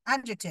 8.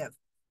 Adjective.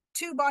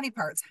 2 body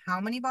parts. How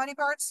many body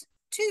parts?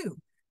 2.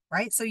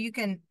 Right? So you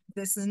can,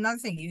 this is another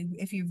thing.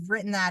 If you've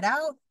written that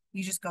out,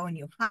 you just go and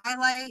you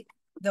highlight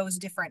those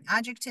different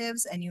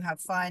adjectives and you have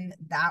fun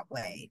that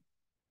way.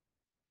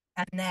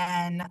 And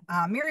then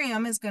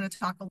Miriam is going to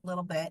talk a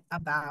little bit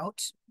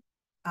about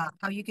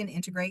how you can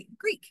integrate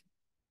Greek.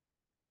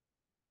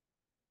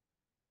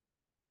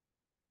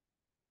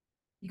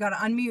 You got to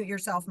unmute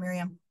yourself,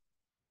 Miriam.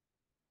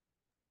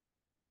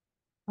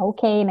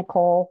 Okay,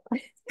 Nicole.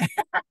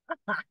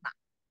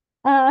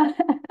 Uh,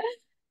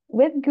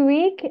 with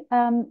Greek, it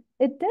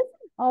doesn't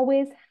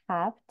always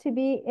have to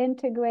be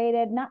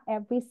integrated. Not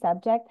every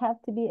subject has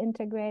to be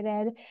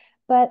integrated,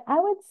 but I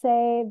would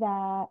say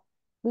that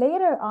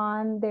later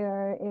on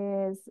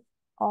there is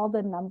all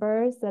the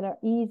numbers that are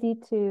easy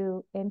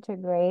to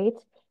integrate.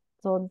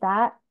 So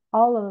that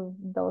all of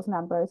those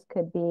numbers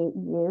could be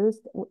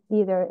used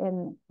either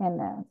in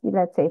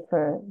let's say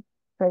for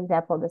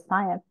example the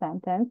science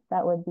sentence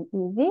that would be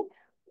easy.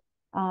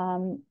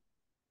 Um,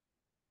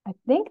 I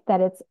think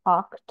that it's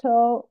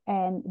octo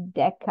and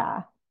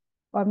deca,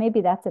 or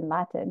maybe that's in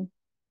Latin.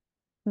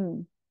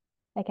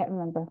 I can't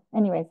remember.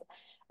 Anyways,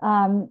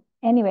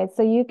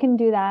 so you can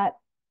do that.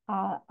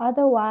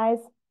 Otherwise,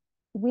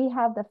 we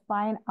have the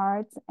fine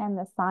arts and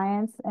the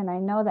science, and I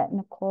know that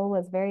Nicole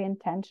was very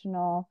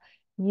intentional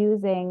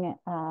using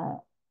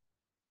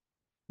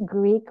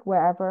Greek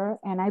wherever,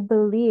 and I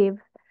believe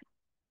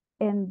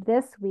in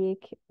this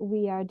week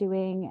we are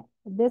doing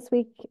this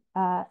week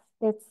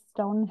it's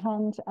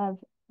Stonehenge of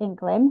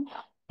England,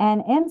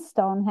 and in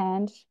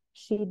Stonehenge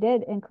she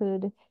did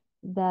include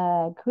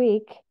the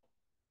Greek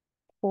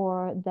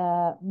for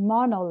the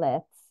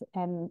monoliths,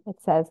 and it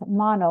says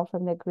mono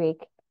from the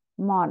Greek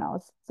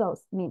monos, so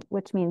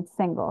which means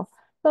single.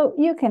 So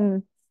you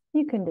can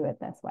do it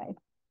this way.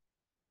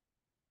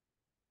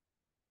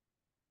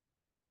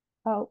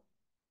 Oh,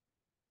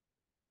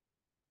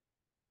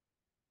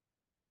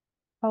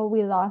 oh,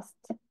 we lost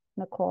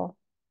Nicole.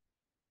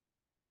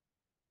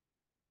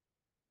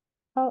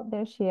 Oh,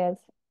 there she is.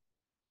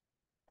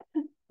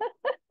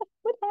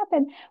 What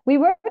happened? We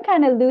were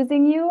kind of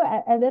losing you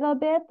a little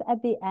bit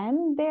at the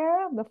end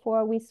there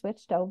before we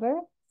switched over.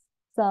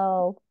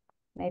 So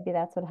maybe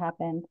that's what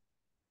happened.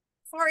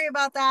 Sorry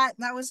about that.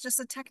 That was just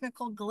a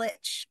technical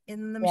glitch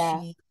in the Yeah.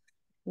 machine.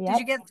 Did you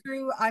Yep. get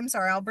through? I'm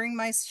sorry, I'll bring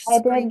my I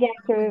did screen get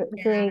down through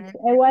Greek.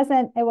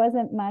 again. It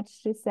wasn't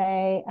much to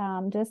say.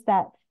 Just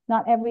that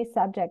not every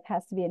subject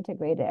has to be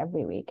integrated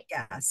every week.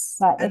 Yes.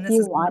 But if And this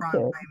you is want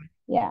prime. to,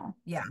 yeah,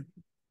 Yeah.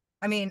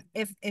 I mean,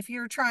 if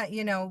you're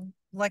trying,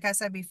 like I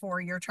said before,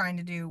 you're trying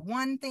to do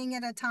one thing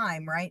at a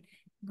time, right?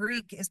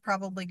 Greek is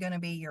probably going to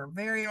be your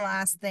very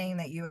last thing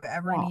that you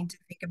ever yeah. need to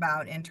think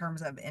about in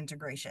terms of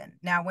integration.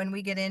 Now, when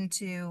we get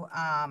into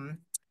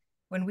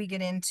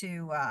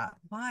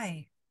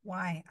why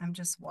I'm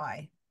just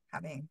why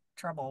having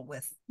trouble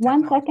with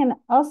One technology. second.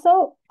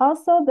 Also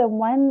the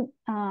one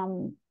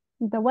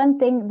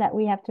thing that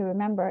we have to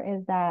remember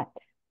is that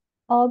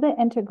all the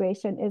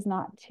integration is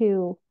not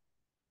to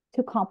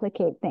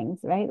complicate things,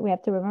 right? We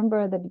have to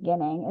remember the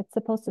beginning. It's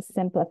supposed to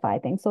simplify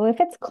things. So if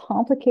it's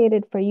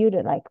complicated for you to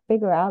like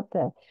figure out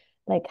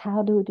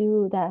how to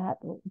do that,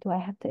 do I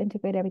have to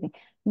integrate everything?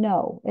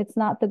 No, it's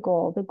not the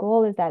goal. The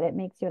goal is that it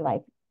makes your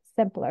life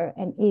simpler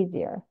and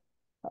easier.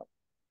 So,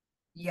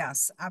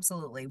 Yes,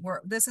 absolutely.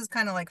 This is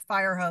kind of like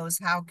fire hose.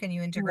 How can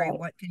you integrate? right,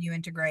 What can you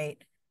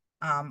integrate?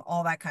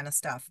 All that kind of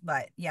stuff.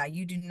 But yeah,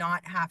 you do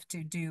not have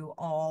to do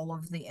all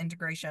of the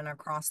integration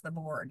across the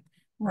board,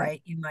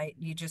 right, right?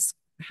 You just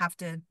have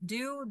to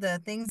do the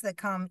things that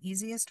come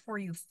easiest for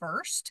you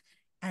first,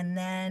 and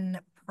then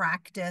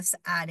practice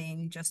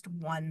adding just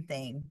one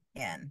thing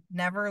in.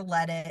 Never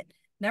let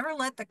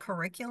the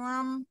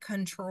curriculum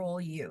control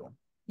you.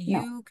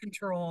 no, You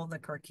control the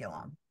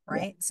curriculum, yeah,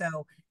 right?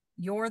 So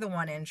you're the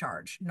one in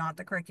charge, not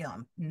the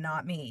curriculum,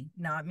 not me,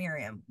 not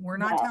Miriam. We're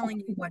not no, telling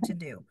you what to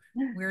do.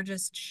 We're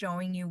just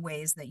showing you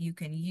ways that you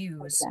can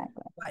use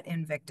exactly. what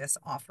Invictus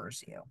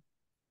offers you.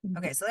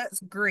 Okay, so that's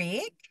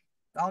Greek,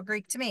 all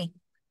Greek to me.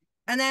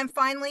 And then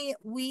finally,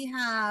 we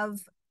have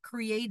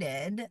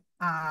created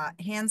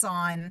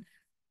hands-on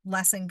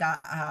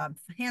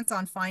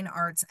fine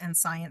arts and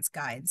science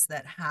guides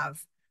that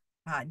have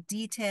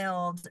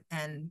detailed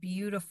and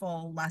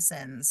beautiful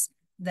lessons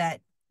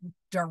that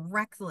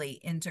directly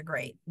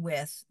integrate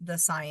with the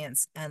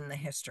science and the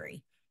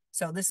history.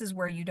 So this is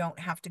where you don't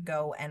have to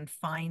go and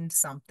find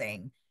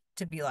something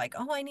to be like,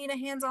 oh, I need a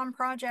hands-on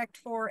project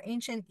for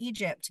ancient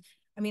Egypt.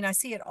 I mean, I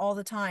see it all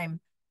the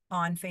time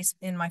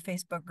in my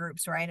Facebook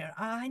groups, right?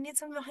 I need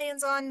some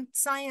hands-on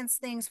science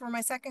things for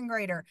my second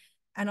grader.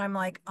 And I'm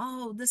like,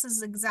 oh, this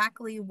is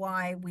exactly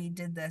why we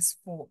did this,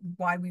 for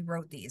why we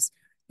wrote these.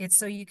 It's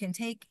so you can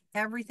take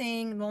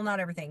everything, well, not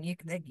everything.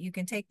 You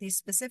can take these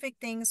specific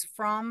things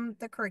from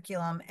the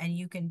curriculum and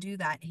you can do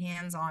that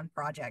hands-on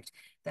project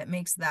that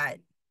makes that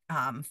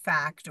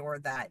fact or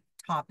that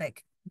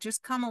topic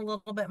just come a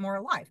little bit more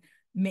alive,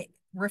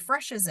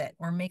 refreshes it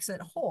or makes it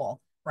whole,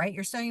 right?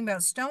 You're studying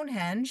about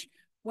Stonehenge.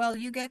 Well,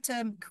 you get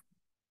to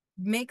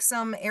make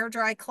some air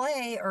dry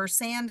clay or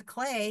sand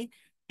clay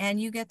and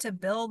you get to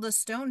build a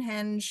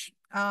Stonehenge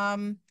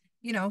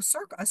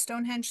circle, a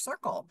Stonehenge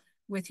circle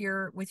with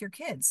your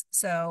kids.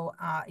 So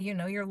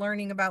you're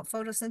learning about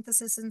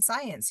photosynthesis in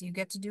science. You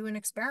get to do an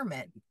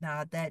experiment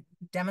that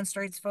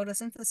demonstrates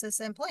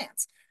photosynthesis in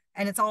plants,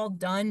 and it's all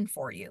done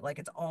for you, like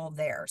it's all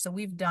there. So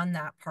we've done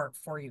that part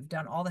for you. We've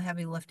done all the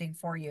heavy lifting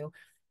for you,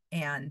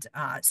 and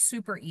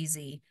super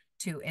easy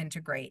to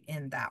integrate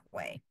in that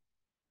way.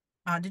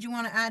 Did you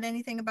want to add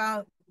anything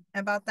about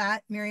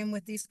that, Miriam,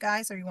 with these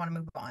guys, or you want to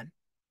move on?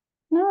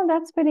 No,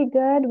 that's pretty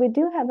good. We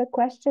do have a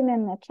question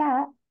in the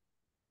chat,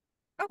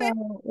 Okay.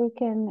 so we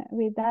can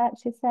read that.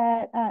 She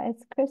said,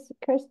 it's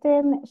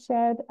Kirsten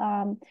shared,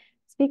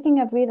 speaking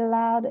of read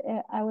aloud,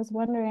 I was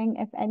wondering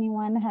if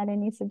anyone had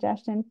any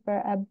suggestions for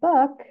a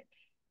book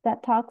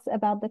that talks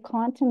about the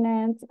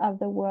continents of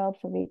the world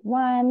for read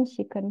one.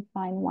 She couldn't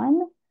find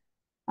one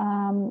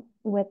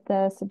with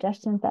the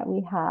suggestions that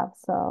we have.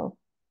 So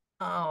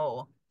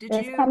Oh, did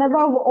it's kind you?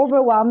 of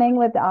overwhelming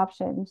with the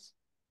options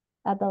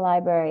at the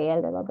library a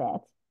little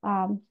bit.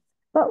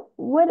 But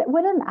would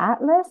an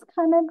atlas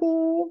kind of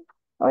be,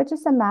 or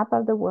just a map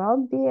of the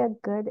world be a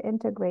good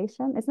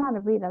integration? It's not a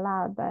read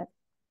aloud, but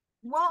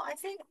Well,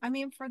 I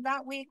mean, for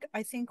that week,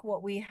 I think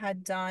what we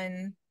had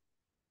done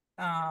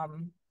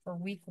for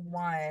week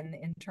one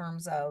in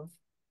terms of,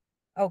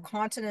 oh,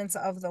 continents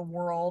of the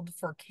world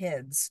for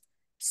kids.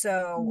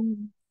 So,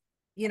 mm,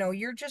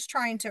 you're just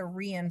trying to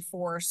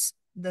reinforce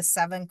the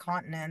seven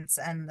continents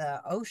and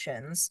the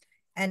oceans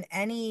and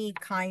any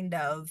kind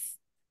of,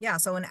 yeah,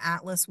 so an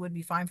atlas would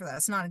be fine for that.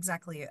 It's not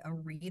exactly a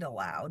read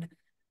aloud.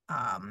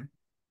 Um,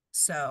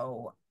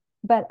 so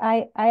but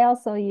I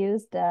also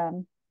used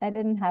I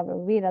didn't have a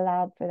read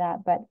aloud for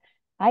that, but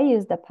I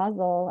used a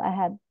puzzle. I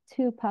had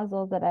two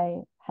puzzles that I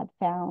had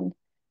found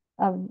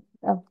of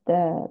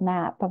the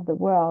map of the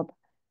world.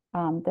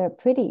 They're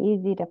pretty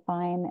easy to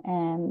find,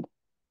 and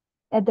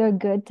they're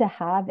good to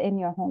have in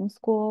your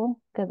homeschool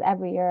because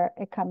every year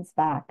it comes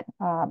back.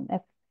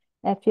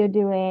 If you're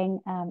doing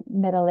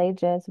Middle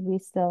Ages, we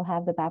still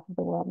have the map of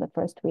the world the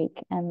first week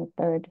and the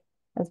third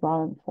as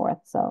well and fourth.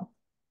 So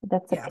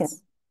that's a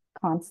yes.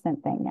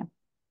 constant thing. Yeah.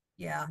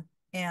 Yeah.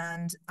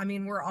 And I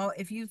mean,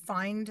 if you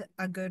find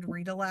a good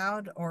read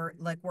aloud, or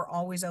like, we're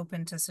always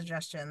open to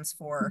suggestions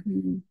for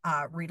Mhm.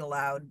 read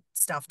aloud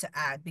stuff to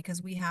add,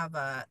 because we have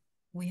a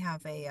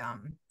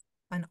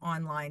an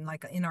online,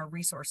 like in our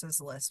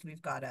resources list,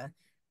 we've got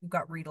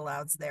read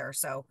alouds there.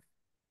 So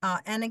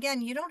and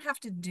again, you don't have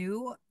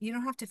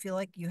to feel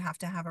like you have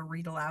to have a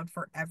read aloud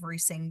for every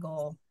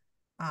single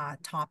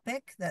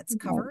topic that's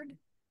Right. covered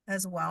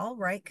as well,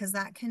 right? Because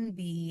that can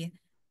be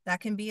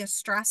a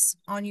stress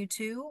on you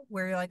too,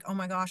 where you're like, oh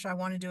my gosh, I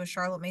want to do a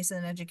Charlotte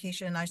Mason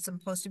education. I'm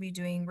supposed to be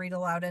doing read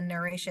aloud and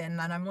narration,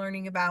 and I'm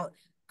learning about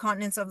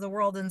continents of the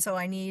world, and so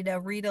I need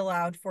a read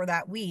aloud for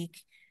that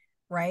week,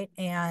 right?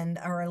 And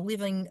or a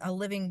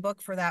living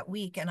book for that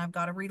week, and I've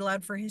got to read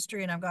aloud for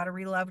history, and I've got to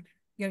read aloud.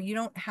 Yep. You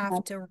don't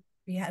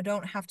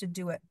have to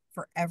do it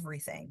for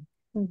everything,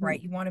 Mhm. right?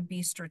 You want to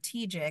be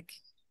strategic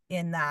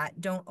in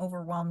that. Don't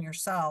overwhelm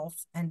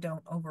yourself and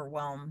don't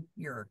overwhelm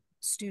your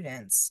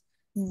students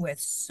Mm. with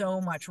so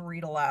much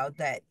read aloud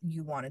that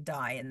you want to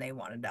die and they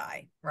want to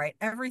die, right?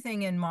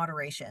 Everything in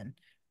moderation.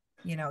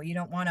 You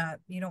don't want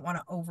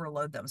to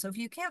overload them. So if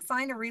you can't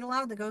find a read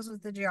aloud that goes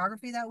with the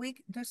geography that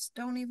week, just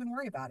don't even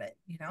worry about it.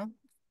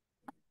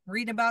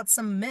 Read about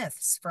some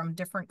myths from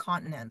different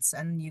continents,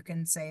 and you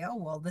can say, oh,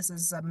 well, this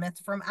is a myth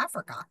from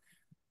Africa,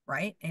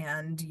 right?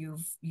 And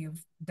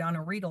you've done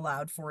a read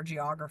aloud for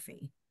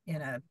geography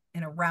in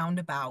a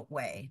roundabout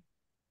way.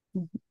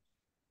 Mhm.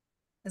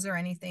 Is there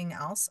anything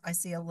else? I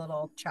see a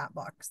little chat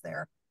box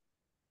there.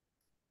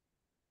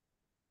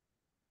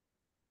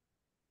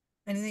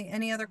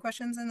 Any other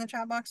questions in the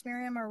chat box,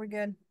 Miriam? Are we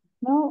good?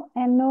 No,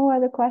 and no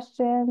other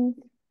questions.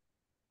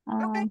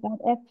 Okay. But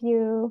if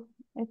you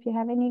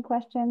have any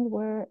questions,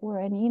 we're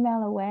an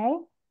email away.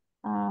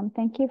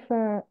 Thank you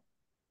for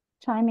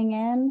chiming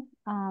in.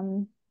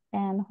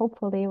 And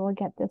hopefully we'll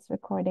get this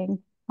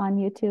recording on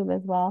YouTube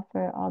as well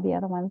for all the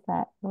other ones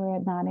that were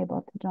not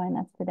able to join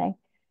us today.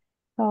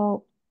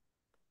 So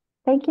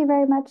thank you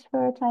very much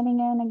for chiming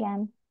in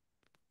again.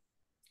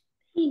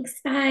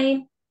 Thanks.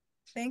 Bye.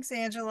 Thanks,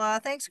 Angela.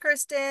 Thanks,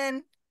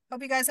 Kristen.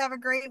 Hope you guys have a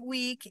great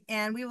week,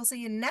 and we will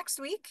see you next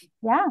week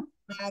Yeah,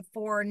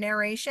 for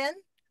narration,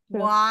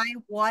 true. why,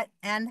 what,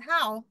 and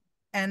how.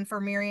 And for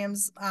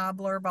Miriam's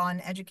blurb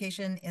on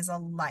education is a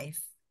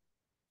life.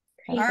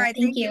 All Great. right.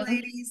 Thank Thank you, you.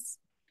 ladies.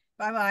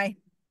 Bye bye.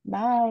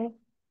 Bye.